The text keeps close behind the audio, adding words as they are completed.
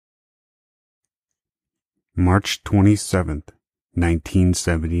March 27th,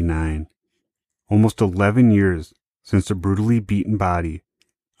 1979. Almost 11 years since the brutally beaten body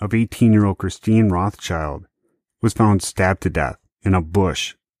of 18-year-old Christine Rothschild was found stabbed to death in a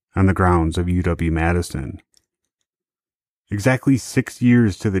bush on the grounds of UW-Madison. Exactly 6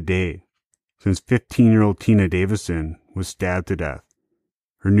 years to the day since 15-year-old Tina Davison was stabbed to death,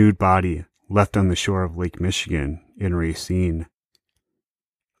 her nude body left on the shore of Lake Michigan in Racine.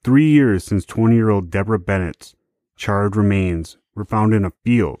 3 years since 20-year-old Deborah Bennett's charred remains were found in a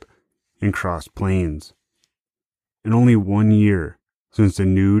field in Cross Plains. And only 1 year since the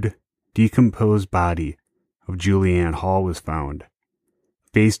nude, decomposed body of Julianne Hall was found,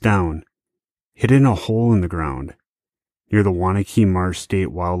 face down, hidden in a hole in the ground near the Wanakee Marsh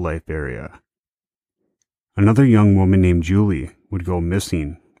State Wildlife Area. Another young woman named Julie would go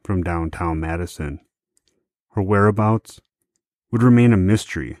missing from downtown Madison. Her whereabouts would remain a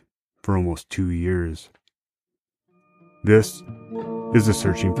mystery for almost 2 years. This is the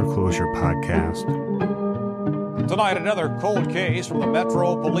Searching for Closure podcast. Tonight, another cold case from the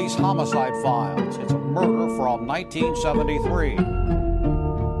Metro Police homicide files. It's a murder from 1973.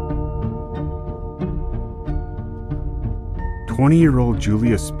 20-year-old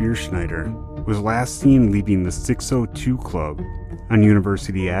Julia Spearschneider was last seen leaving the 602 Club on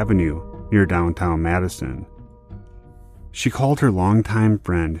University Avenue near downtown Madison. She called her longtime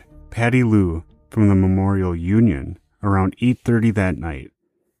friend, Patty Lou, from the Memorial Union around 8:30 that night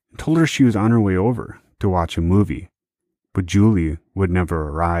and told her she was on her way over to watch a movie, but Julie would never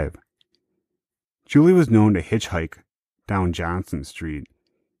arrive. Julie was known to hitchhike down Johnson Street,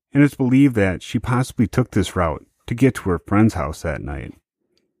 and it's believed that she possibly took this route to get to her friend's house that night.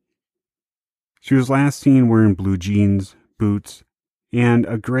 She was last seen wearing blue jeans, boots, and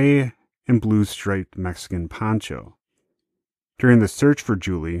a gray and blue striped Mexican poncho. During the search for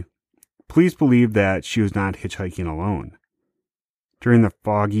Julie, police believed that she was not hitchhiking alone. During the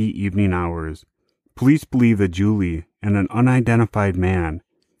foggy evening hours, police believe that Julie and an unidentified man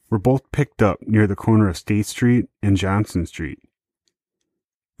were both picked up near the corner of State Street and Johnson Street.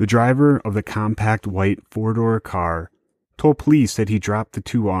 The driver of the compact white four-door car told police that he dropped the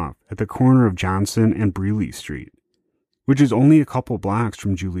two off at the corner of Johnson and Breeley Street, which is only a couple blocks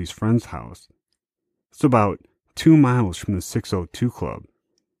from Julie's friend's house. It's about 2 miles from the 602 Club,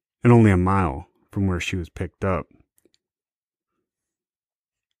 and only a mile from where she was picked up.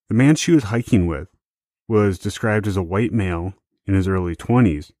 The man she was hiking with was described as a white male in his early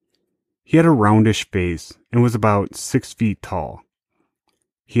 20s. He had a roundish face and was about 6 feet tall.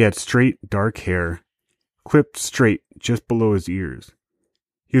 He had straight, dark hair, clipped straight just below his ears.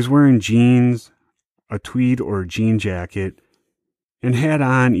 He was wearing jeans, a tweed or jean jacket, and had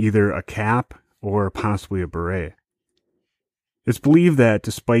on either a cap or possibly a beret. It's believed that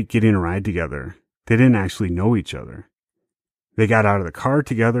despite getting a ride together, they didn't actually know each other. They got out of the car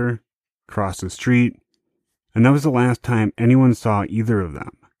together, crossed the street, and that was the last time anyone saw either of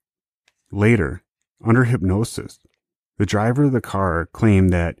them. Later, under hypnosis, the driver of the car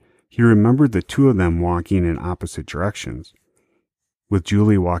claimed that he remembered the two of them walking in opposite directions, with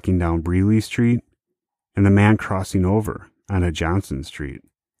Julie walking down Breeley Street and the man crossing over onto Johnson Street.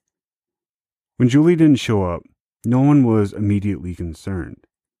 When Julie didn't show up, no one was immediately concerned.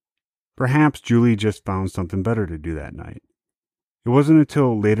 Perhaps Julie just found something better to do that night. It wasn't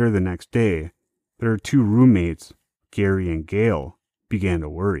until later the next day that her two roommates, Gary and Gail, began to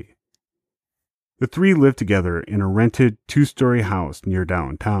worry. The three lived together in a rented 2-story house near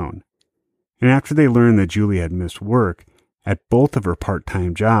downtown, and after they learned that Julie had missed work at both of her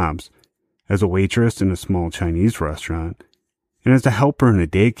part-time jobs, as a waitress in a small Chinese restaurant and as a helper in a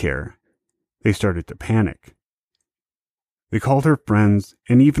daycare, they started to panic. They called her friends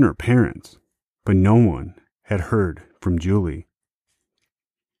and even her parents, but no one had heard from Julie.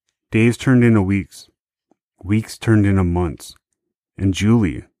 Days turned into weeks, weeks turned into months, and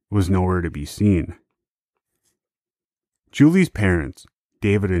Julie was nowhere to be seen. Julie's parents,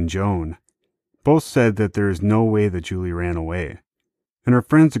 David and Joan, both said that there is no way that Julie ran away, and her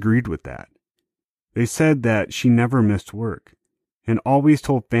friends agreed with that. They said that she never missed work, and always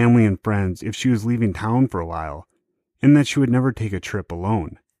told family and friends if she was leaving town for a while, and that she would never take a trip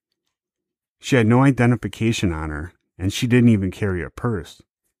alone. She had no identification on her, and she didn't even carry a purse.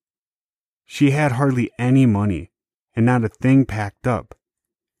 She had hardly any money, and not a thing packed up,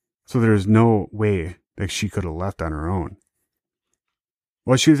 so there was no way that she could have left on her own.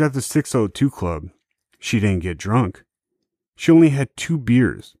 While she was at the 602 Club, she didn't get drunk. She only had 2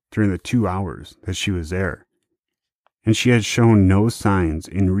 beers during the 2 hours that she was there, and she had shown no signs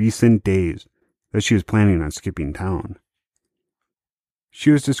in recent days that she was planning on skipping town.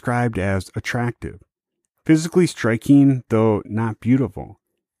 She was described as attractive, Physically striking, though not beautiful,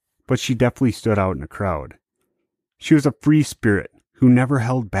 but she definitely stood out in a crowd. She was a free spirit who never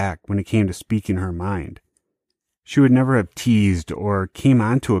held back when it came to speaking her mind. She would never have teased or came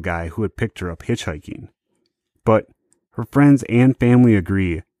on to a guy who had picked her up hitchhiking. But her friends and family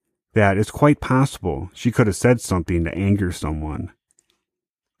agree that it's quite possible she could have said something to anger someone.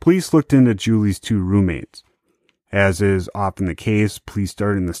 Police looked into Julie's two roommates. As is often the case, police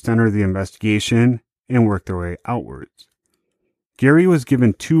started in the center of the investigation and worked their way outwards. Gary was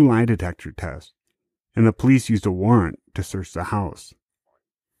given 2 lie detector tests, and the police used a warrant to search the house.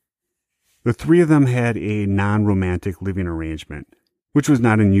 The 3 of them had a non-romantic living arrangement, which was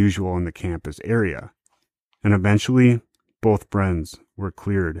not unusual in the campus area, and eventually both friends were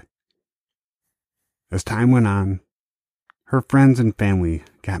cleared. As time went on, her friends and family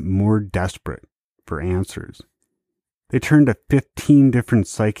got more desperate for answers. They turned to 15 different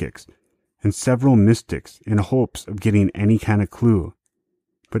psychics and several mystics in hopes of getting any kind of clue,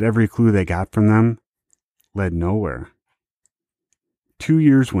 but every clue they got from them led nowhere. 2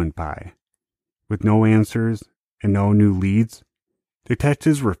 years went by. With no answers and no new leads,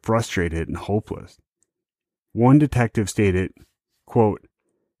 detectives were frustrated and hopeless. One detective stated, quote,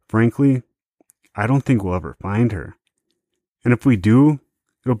 "Frankly, I don't think we'll ever find her. And if we do,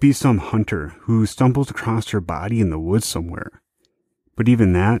 it'll be some hunter who stumbles across her body in the woods somewhere. But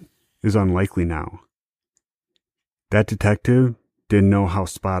even that is unlikely now." That detective didn't know how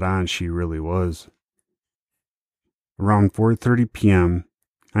spot on she really was. Around 4:30 p.m.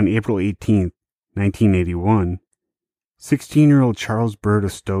 on April 18th, 1981, 16-year-old Charles Bird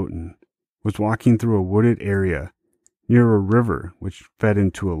of Stoughton was walking through a wooded area near a river which fed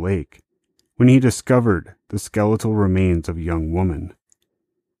into a lake when he discovered the skeletal remains of a young woman.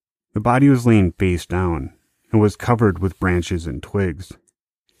 The body was laying face down and was covered with branches and twigs.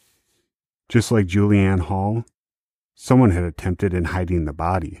 Just like Julianne Hall, someone had attempted in hiding the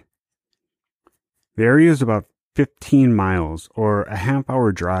body. The area is about 15 miles or a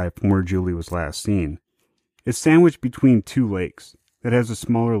half-hour drive from where Julie was last seen. It's sandwiched between 2 lakes that has a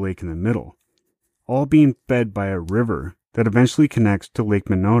smaller lake in the middle, all being fed by a river that eventually connects to Lake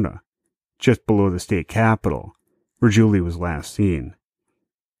Monona, just below the state capitol, where Julie was last seen.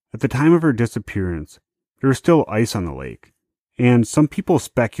 At the time of her disappearance, there was still ice on the lake, and some people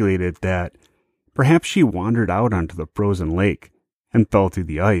speculated that perhaps she wandered out onto the frozen lake and fell through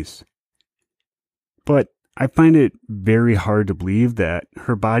the ice. But I find it very hard to believe that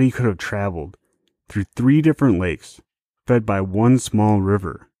her body could have traveled through 3 different lakes, fed by one small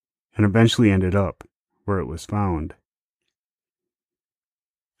river, and eventually ended up where it was found.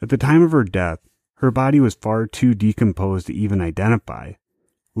 At the time of her death, her body was far too decomposed to even identify,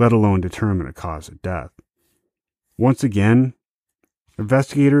 let alone determine a cause of death. Once again,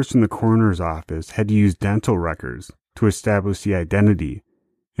 investigators from the coroner's office had to use dental records to establish the identity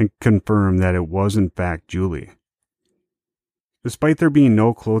and confirm that it was in fact Julie. Despite there being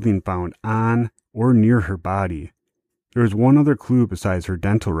no clothing found on or near her body, there was one other clue besides her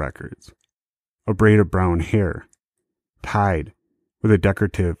dental records: a braid of brown hair, tied with a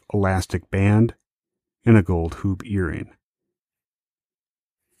decorative elastic band and a gold hoop earring.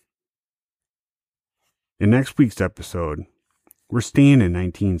 In next week's episode, we're staying in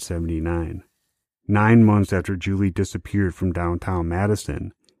 1979, 9 months after Julie disappeared from downtown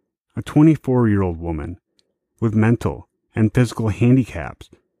Madison. A 24-year-old woman with mental and physical handicaps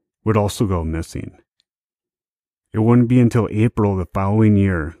would also go missing. It wouldn't be until April the following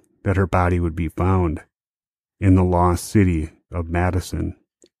year that her body would be found in the lost city of Madison.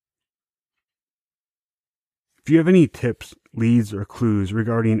 If you have any tips, leads, or clues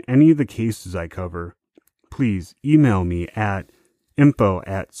regarding any of the cases I cover, please email me at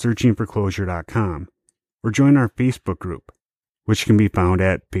info@searchingforclosure.com or join our Facebook group, which can be found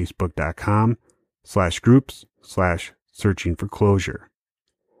at facebook.com/groups/searchingforclosure.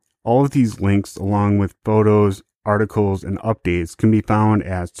 All of these links, along with photos, articles, and updates, can be found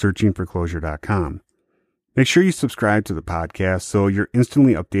at searchingforclosure.com. Make sure you subscribe to the podcast so you're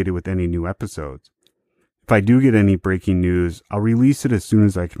instantly updated with any new episodes. If I do get any breaking news, I'll release it as soon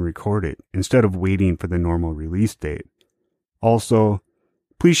as I can record it, instead of waiting for the normal release date. Also,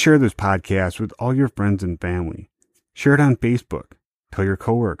 please share this podcast with all your friends and family. Share it on Facebook. Tell your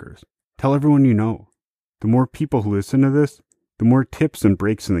coworkers. Tell everyone you know. The more people who listen to this, the more tips and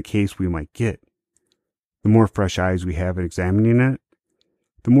breaks in the case we might get. The more fresh eyes we have at examining it,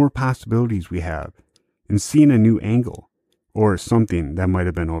 the more possibilities we have in seeing a new angle or something that might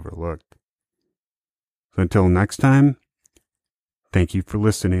have been overlooked. So until next time, thank you for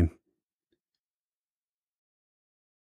listening.